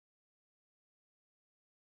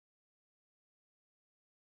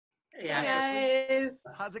Hey, Hey Ashley. guys.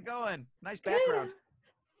 How's it going? Nice Good. background.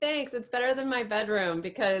 Thanks. It's better than my bedroom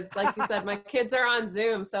because, like you said, my kids are on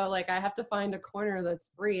Zoom, so like I have to find a corner that's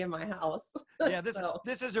free in my house. Yeah, So.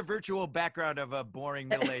 this is a virtual background of a boring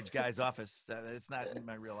middle-aged guy's office. It's not in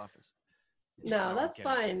my real office. No, that's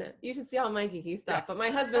fine. You should see all my geeky stuff, but my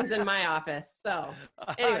husband's in my office. So,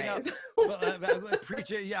 anyways. I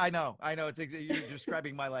appreciate. Yeah, I know. You're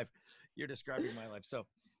describing my life. You're describing my life. So,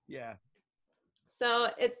 yeah. So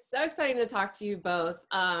it's so exciting to talk to you both.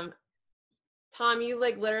 Tom, you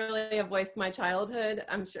like literally have voiced my childhood.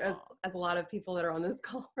 I'm sure as a lot of people that are on this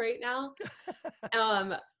call right now.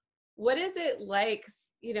 What is it like?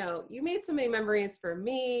 You know, you made so many memories for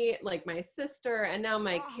me, like my sister, and now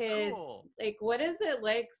my kids. Cool. Like, what is it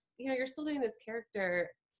like? You know, you're still doing this character,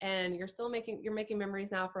 and you're making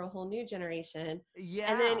memories now for a whole new generation.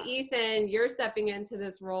 Yeah. And then Ethan, you're stepping into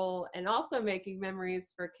this role and also making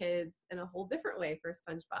memories for kids in a whole different way for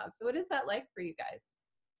SpongeBob. So, what is that like for you guys?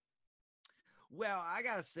 Well, I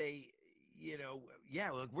gotta say,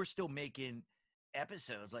 look, we're still making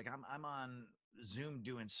episodes. Like I'm on Zoom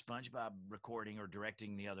doing SpongeBob recording or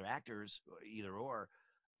directing the other actors, either or,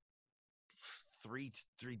 three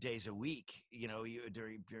days a week. Even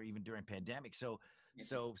during pandemic. So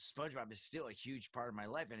SpongeBob is still a huge part of my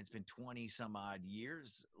life, and it's been 20 some odd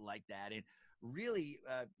years like that. And really,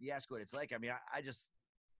 you ask what it's like. I mean, I just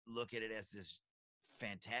look at it as this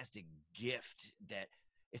fantastic gift that.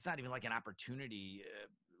 It's not even like an opportunity,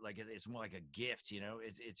 like it's more like a gift,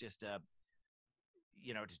 it's just, to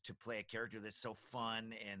play a character that's so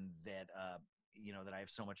fun and that, that I have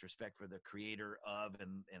so much respect for the creator of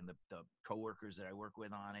and the coworkers that I work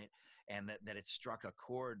with on it. And that it struck a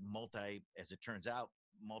chord as it turns out,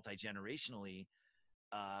 multi-generationally,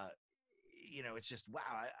 it's just,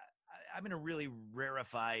 wow, I'm in a really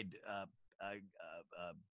rarefied,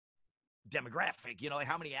 demographic, like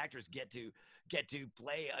how many actors get to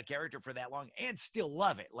play a character for that long and still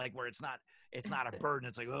love it, like where it's not a burden.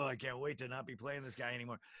 It's like, oh, I can't wait to not be playing this guy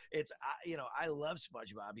anymore. It's I love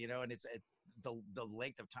SpongeBob, and it's the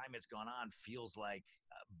length of time it's gone on feels like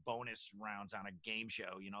bonus rounds on a game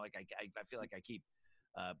show. Like I feel like I keep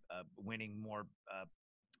winning more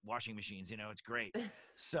washing machines. It's great.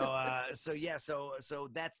 So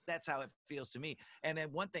that's how it feels to me. And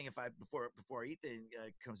then one thing, before Ethan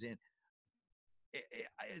comes in,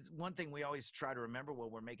 it's one thing we always try to remember while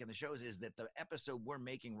we're making the shows is that the episode we're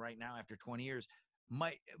making right now after 20 years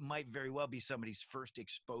might very well be somebody's first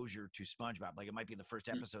exposure to SpongeBob. Like it might be the first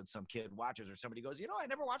episode some kid watches, or somebody goes, I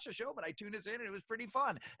never watched the show, but I tuned this in and it was pretty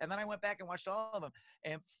fun. And then I went back and watched all of them.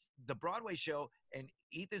 And the Broadway show and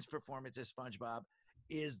Ethan's performance as SpongeBob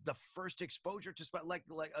is the first exposure to like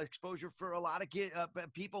exposure for a lot of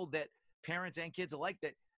people, that parents and kids alike,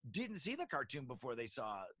 that didn't see the cartoon before they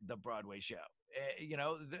saw the Broadway show.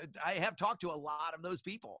 I have talked to a lot of those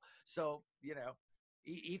people. So,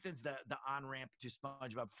 Ethan's the on-ramp to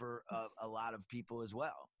SpongeBob for a lot of people as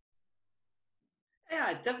well.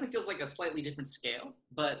 Yeah, it definitely feels like a slightly different scale,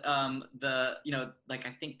 but I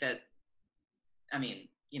think that,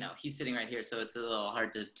 he's sitting right here, so it's a little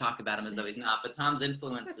hard to talk about him as though he's not, but Tom's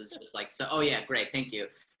influence is just like, so, oh yeah, great, thank you.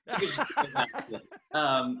 His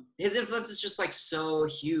influence is just like so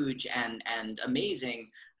huge and amazing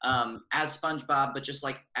as SpongeBob, but just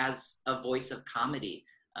like as a voice of comedy.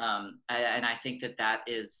 And I think that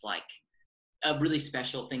is like a really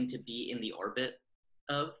special thing to be in the orbit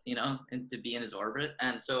of, and to be in his orbit.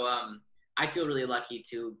 And so I feel really lucky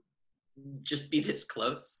to just be this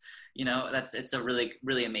close. It's a really,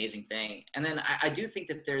 really amazing thing. And then I do think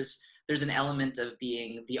that there's an element of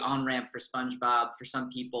being the on-ramp for SpongeBob for some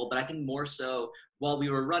people, but I think more so while we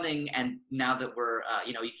were running, and now that we're,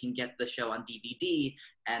 you can get the show on DVD,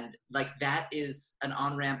 and like that is an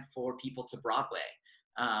on-ramp for people to Broadway.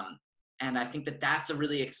 And I think that that's a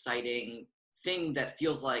really exciting thing that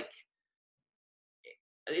feels like,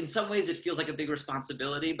 in some ways it feels like a big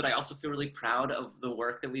responsibility, but I also feel really proud of the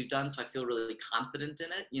work that we've done. So I feel really confident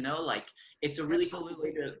in it, like it's a really cool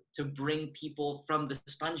way to bring people from the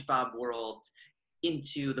SpongeBob world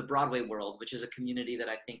into the Broadway world, which is a community that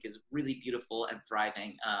I think is really beautiful and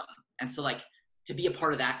thriving. And so like to be a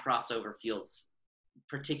part of that crossover feels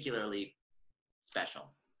particularly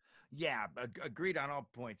special. Yeah, agreed on all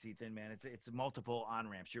points, Ethan, man. It's multiple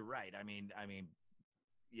on-ramps. You're right. I mean,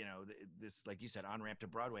 this, like you said, on-ramp to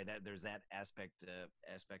Broadway, that there's that aspect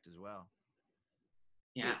as well.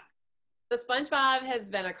 Yeah. So SpongeBob has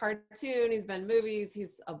been a cartoon, he's been movies,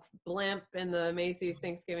 he's a blimp in the Macy's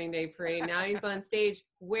Thanksgiving Day Parade. Now he's on stage.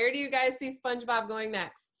 Where do you guys see SpongeBob going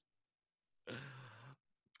next?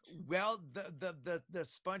 Well, the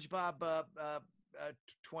SpongeBob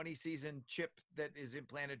 20-season chip that is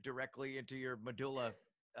implanted directly into your medulla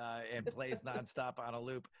and plays nonstop on a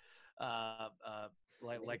loop,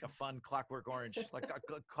 like a fun Clockwork Orange, like a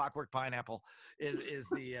Clockwork Pineapple, is it's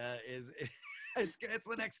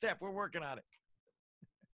the next step. We're working on it.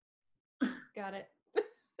 Got it.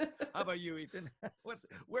 How about you, Ethan?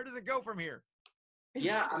 Where does it go from here?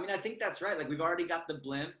 Yeah, I mean, I think that's right. Like, we've already got the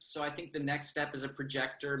blimp, so I think the next step is a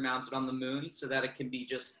projector mounted on the moon so that it can be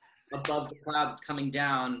just above the clouds coming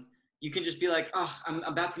down. You can just be like, oh, I'm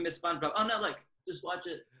about to miss SpongeBob. Oh, no, like, just watch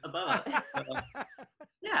it above us.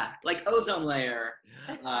 Yeah, like ozone layer.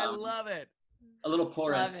 I love it. A little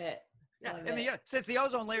porous. Love it. Yeah, Love and it. since the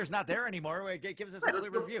ozone layer's not there anymore, it gives us a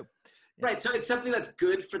clear view. Right, so it's something that's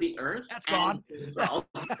good for the Earth. That's gone.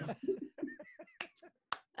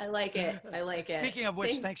 I like it. I like it. Speaking of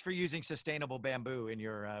which, thanks for using sustainable bamboo in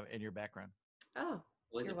your background. Oh,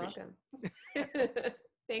 Always you're welcome.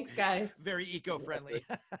 Thanks, guys. Very eco-friendly.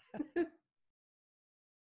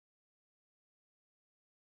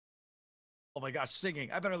 Oh my gosh,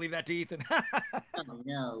 singing. I better leave that to Ethan. Oh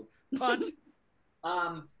no. Punt.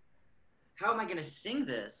 How am I gonna sing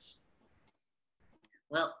this?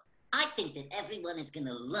 Well, I think that everyone is going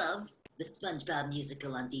to love the SpongeBob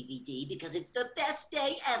Musical on DVD because it's the best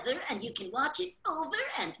day ever and you can watch it over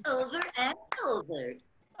and over and over.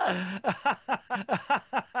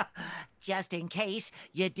 Just in case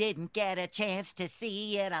you didn't get a chance to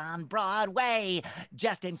see it on Broadway.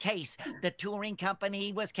 Just in case the touring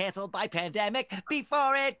company was canceled by pandemic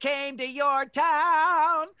before it came to your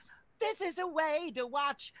town. This is a way to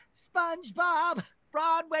watch SpongeBob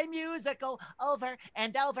Broadway musical over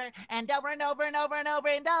and over and over and over and over and over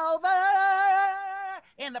and over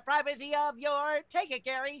in the privacy of your, take it,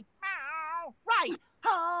 Gary, right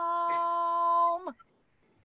home.